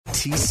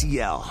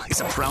TCL is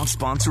a proud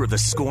sponsor of the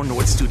Score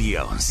North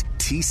Studios.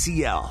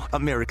 TCL,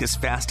 America's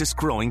fastest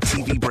growing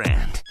TV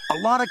brand. A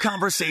lot of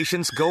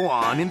conversations go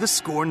on in the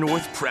Score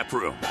North prep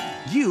room.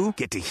 You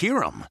get to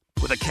hear them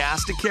with a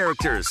cast of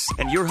characters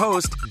and your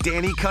host,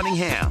 Danny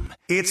Cunningham.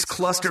 It's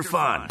Cluster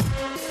Fun.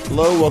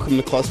 Hello, welcome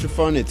to Cluster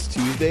Fun. It's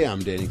Tuesday. I'm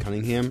Danny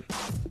Cunningham.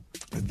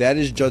 That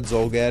is Judd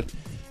Zolgad.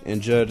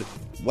 And Judd,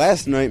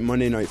 last night,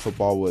 Monday Night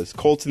Football was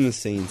Colts and the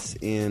Saints,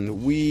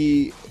 and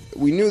we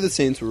knew the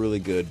Saints were really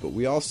good, but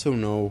we also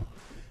know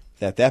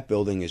that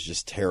building is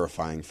just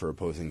terrifying for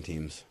opposing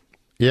teams.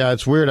 Yeah,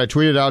 it's weird. I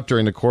tweeted out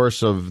during the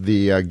course of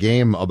the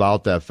game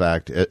about that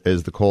fact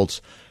as the Colts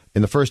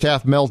in the first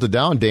half melted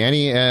down,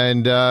 Danny,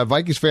 and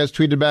Vikings fans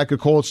tweeted back, "A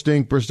Colts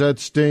stink, Brissett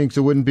stinks,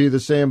 it wouldn't be the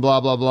same,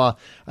 blah, blah, blah."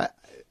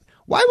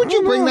 Why would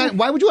you bring that?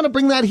 Why would you want to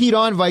bring that heat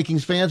on,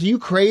 Vikings fans? Are you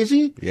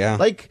crazy? Yeah.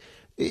 Like,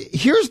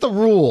 here's the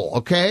rule,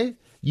 okay?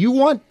 You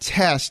want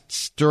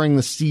tests during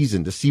the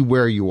season to see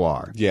where you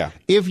are. Yeah.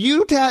 If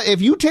you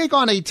take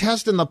on a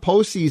test in the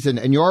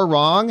postseason and you're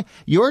wrong,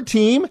 your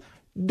team,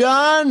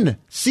 done.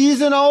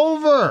 Season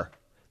over.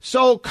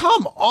 So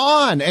come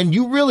on. And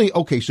you really,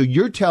 okay, so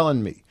you're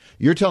telling me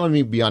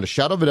beyond a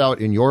shadow of a doubt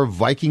in your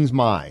Vikings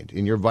mind,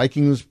 in your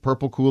Vikings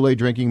purple Kool-Aid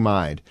drinking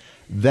mind,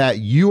 that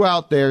you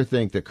out there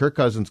think that Kirk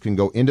Cousins can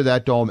go into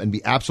that dome and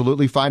be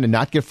absolutely fine and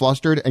not get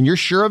flustered? And you're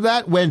sure of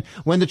that when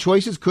the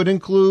choices could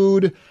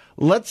include,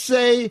 let's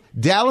say,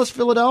 Dallas,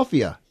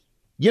 Philadelphia?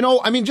 You know,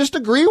 I mean, just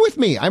agree with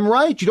me. I'm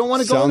right. You don't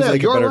want to go there. Sounds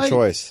like You're a better right.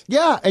 choice.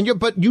 Yeah,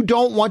 but you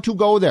don't want to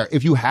go there.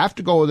 If you have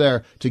to go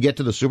there to get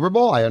to the Super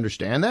Bowl, I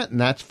understand that,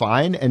 and that's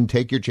fine, and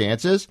take your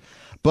chances.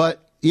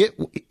 But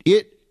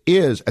it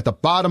is at the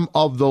bottom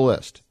of the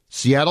list.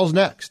 Seattle's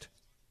next.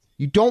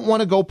 You don't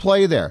want to go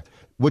play there.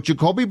 What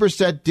Jacoby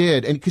Brissett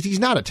did, and because he's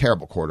not a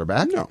terrible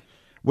quarterback, no.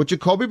 What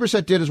Jacoby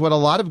Brissett did is what a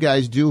lot of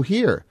guys do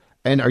here.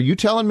 And are you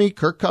telling me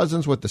Kirk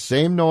Cousins with the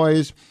same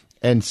noise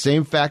and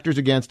same factors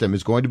against him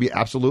is going to be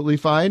absolutely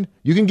fine?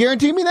 You can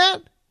guarantee me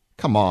that?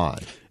 Come on.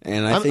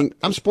 And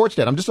I'm sports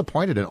dad. I'm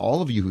disappointed in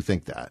all of you who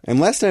think that. And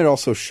last night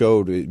also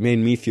showed, it made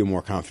me feel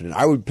more confident.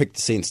 I would pick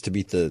the Saints to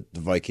beat the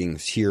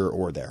Vikings here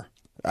or there.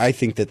 I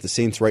think that the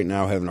Saints right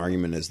now have an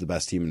argument as the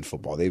best team in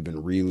football. They've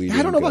been really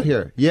I don't know good. about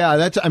here.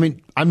 Yeah,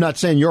 I'm not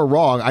saying you're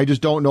wrong. I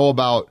just don't know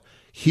about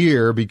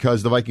here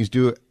because the Vikings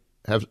do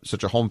have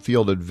such a home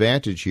field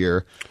advantage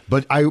here.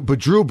 But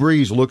Drew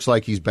Brees looks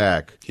like he's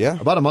back. Yeah.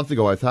 About a month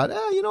ago, I thought,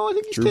 I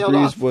think he's Drew tailed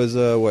Brees off.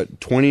 was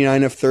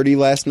 29 of 30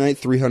 last night,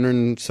 300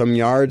 and some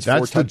yards,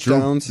 4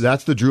 touchdowns.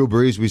 That's the Drew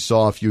Brees we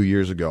saw a few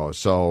years ago.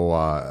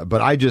 So,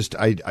 but I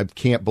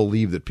can't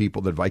believe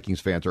that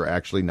Vikings fans are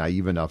actually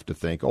naive enough to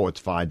think, oh,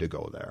 it's fine to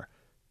go there.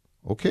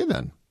 Okay,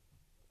 then,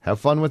 have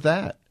fun with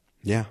that.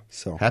 Yeah.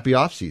 So happy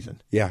off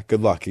season. Yeah.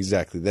 Good luck.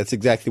 Exactly. That's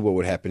exactly what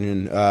would happen.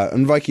 And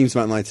on Vikings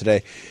Mountain Line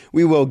today,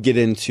 we will get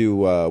into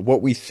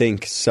what we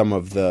think some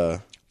of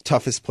the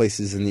toughest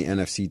places in the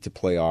NFC to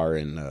play are,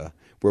 and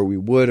where we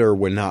would or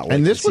would not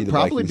like to see the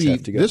Vikings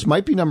have to go. This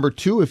might be number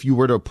 2 if you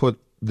were to put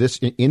this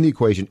in the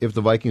equation if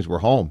the Vikings were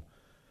home,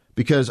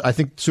 because I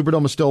think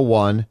Superdome is still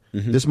 1.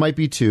 Mm-hmm. This might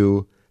be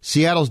 2.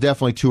 Seattle's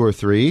definitely 2 or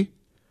 3.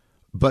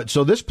 But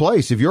so this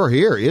place, if you're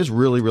here, is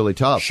really, really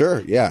tough. Sure,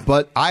 yeah.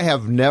 But I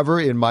have never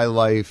in my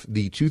life,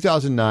 the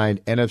 2009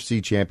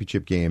 NFC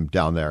Championship game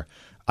down there,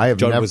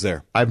 Judd was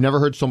there. I've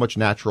never heard so much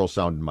natural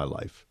sound in my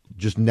life.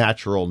 Just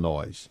natural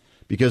noise.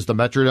 Because the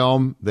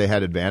Metrodome, they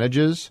had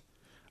advantages.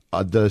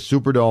 The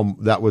Superdome,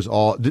 that was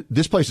all.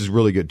 This place is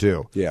really good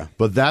too. Yeah.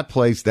 But that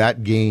place,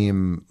 that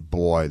game,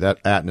 boy, that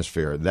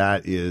atmosphere,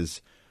 that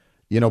is,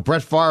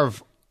 Brett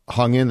Favre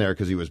hung in there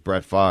because he was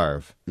Brett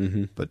Favre.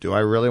 Mm-hmm. But do I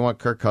really want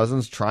Kirk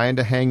Cousins trying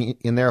to hang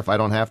in there if I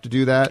don't have to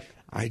do that?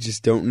 I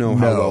just don't know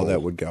how well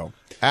that would go.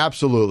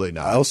 Absolutely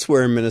not.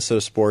 Elsewhere in Minnesota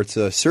sports,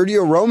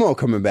 Sergio Romo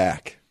coming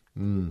back.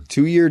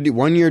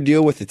 1-year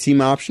deal with the team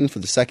option for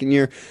the second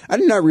year. I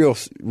did not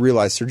realize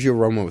Sergio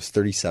Romo was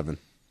 37.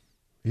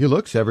 He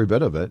looks every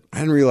bit of it. I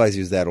didn't realize he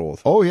was that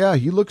old. Oh yeah,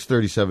 he looks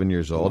 37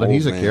 years old, and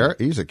he's a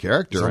character.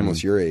 He's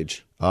almost your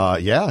age.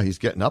 Yeah, he's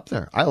getting up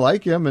there. I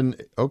like him,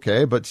 and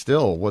okay, but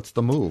still, what's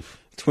the move?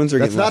 Twins are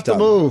That's getting not left the out.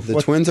 move.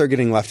 The Twins are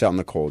getting left out in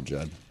the cold,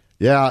 Judd.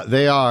 Yeah,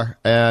 they are,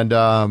 and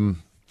I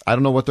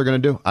don't know what they're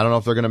going to do. I don't know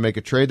if they're going to make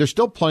a trade. There's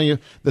still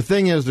plenty. The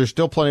thing is, there's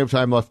still plenty of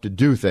time left to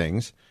do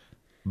things.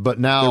 But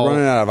now they're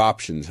running out of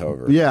options,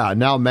 however. Yeah,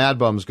 now Mad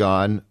Bum's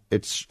gone.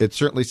 It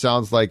certainly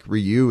sounds like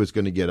Ryu is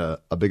going to get a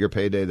bigger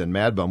payday than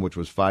Mad Bum, which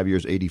was 5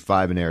 years,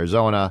 85 in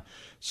Arizona.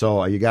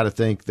 So you got to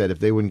think that if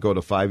they wouldn't go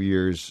to 5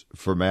 years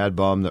for Mad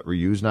Bum, that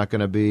Ryu's not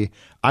going to be.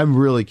 I'm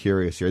really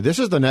curious here. This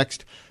is the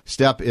next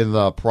step in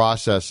the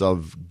process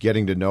of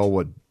getting to know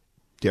what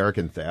Derek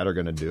and Thad are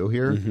going to do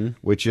here,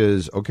 which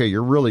is, okay,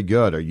 you're really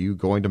good. Are you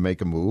going to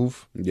make a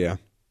move? Yeah.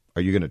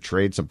 Are you going to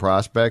trade some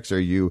prospects? Are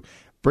you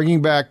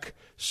bringing back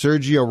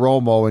Sergio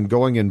Romo and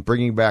going and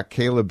bringing back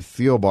Caleb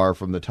Thielbar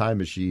from the time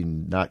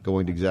machine, not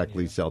going to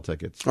exactly sell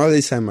tickets? Oh,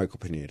 they signed Michael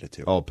Pineda,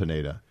 too. Oh,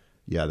 Pineda.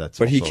 Yeah,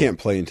 But he can't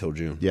play until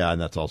June. Yeah,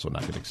 and that's also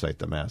not going to excite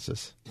the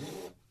masses.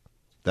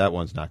 That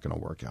one's not going to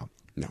work out.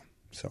 No.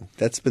 So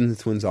that's been the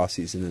Twins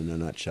offseason in a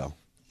nutshell.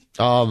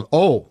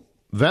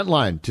 Vent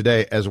line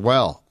today as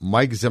well.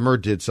 Mike Zimmer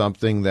did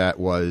something that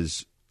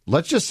was,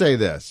 let's just say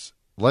this.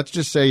 Let's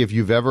just say if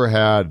you've ever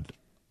had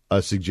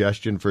a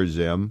suggestion for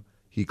Zim,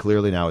 he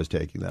clearly now is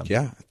taking them.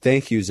 Yeah.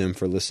 Thank you, Zim,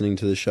 for listening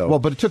to the show. Well,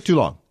 but it took too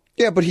long.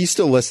 Yeah, but he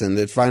still listened.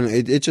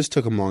 It just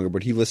took him longer,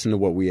 but he listened to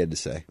what we had to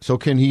say. So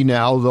can he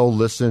now, though,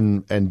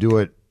 listen and do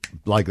it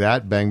like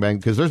that? Bang, bang.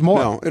 Because there's more.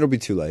 No, it'll be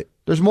too late.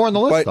 There's more on the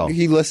list, but though.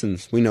 He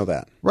listens. We know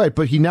that. Right,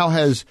 but he now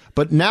has,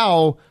 but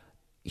now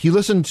he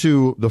listened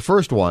to the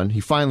first one. He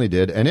finally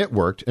did, and it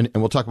worked. And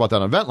we'll talk about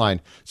that on Ventline.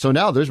 So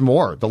now there's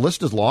more. The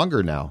list is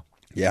longer now.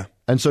 Yeah.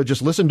 And so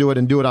just listen to it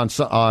and do it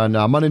on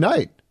Monday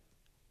night.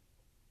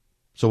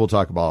 So we'll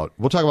talk about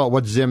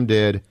what Zim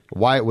did,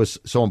 why it was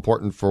so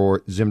important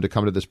for Zim to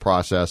come to this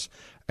process,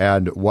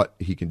 and what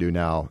he can do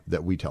now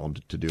that we tell him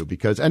to do.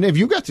 And if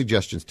you've got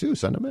suggestions too,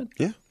 send them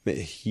in.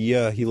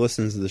 Yeah, he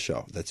listens to the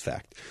show. That's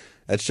fact.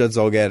 That's Judd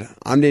Zolgad.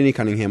 I'm Danny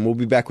Cunningham. We'll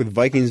be back with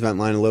Vikings Vent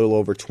Line a little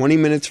over 20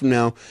 minutes from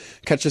now.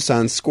 Catch us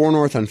on Score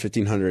North on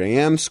 1500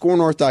 AM,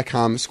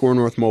 scorenorth.com, Score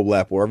North mobile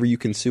app. Wherever you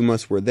consume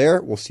us, we're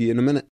there. We'll see you in a minute.